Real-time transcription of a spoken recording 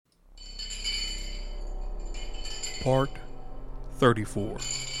Part 34.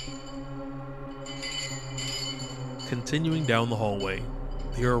 Continuing down the hallway,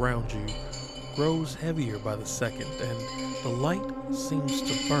 the air around you grows heavier by the second, and the light seems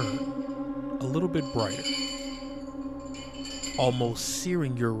to burn a little bit brighter, almost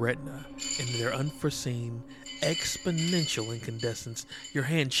searing your retina in their unforeseen, exponential incandescence. Your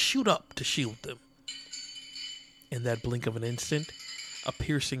hands shoot up to shield them. In that blink of an instant, a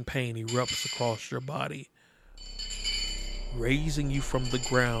piercing pain erupts across your body, raising you from the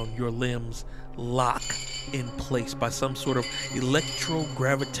ground. Your limbs lock in place by some sort of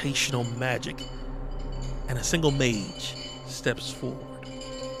electro-gravitational magic, and a single mage steps forward.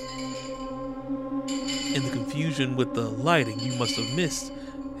 In the confusion with the lighting, you must have missed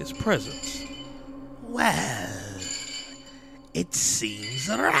his presence. Well, it seems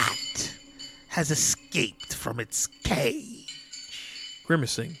a rat has escaped from its cage.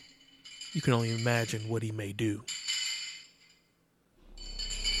 Grimacing, you can only imagine what he may do.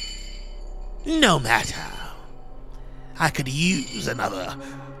 No matter. I could use another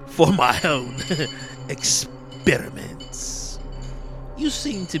for my own experiments. You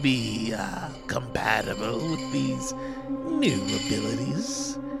seem to be compatible with these new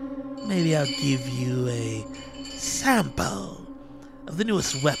abilities. Maybe I'll give you a sample of the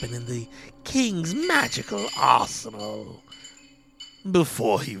newest weapon in the King's magical arsenal.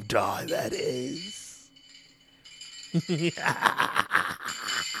 Before you die, that is.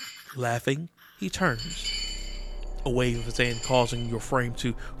 Laughing, he turns. A wave of his hand causing your frame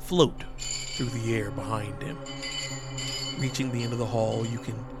to float through the air behind him. Reaching the end of the hall, you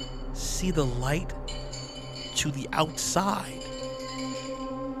can see the light to the outside,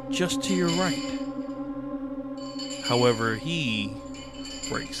 just to your right. However, he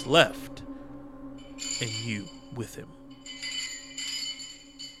breaks left, and you with him.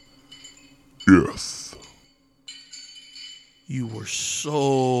 Yes. You were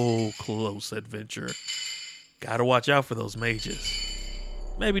so close, Adventure. Gotta watch out for those mages.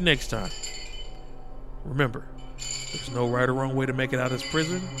 Maybe next time. Remember, there's no right or wrong way to make it out of this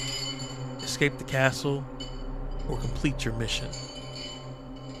prison. Escape the castle or complete your mission.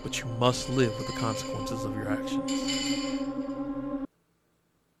 But you must live with the consequences of your actions.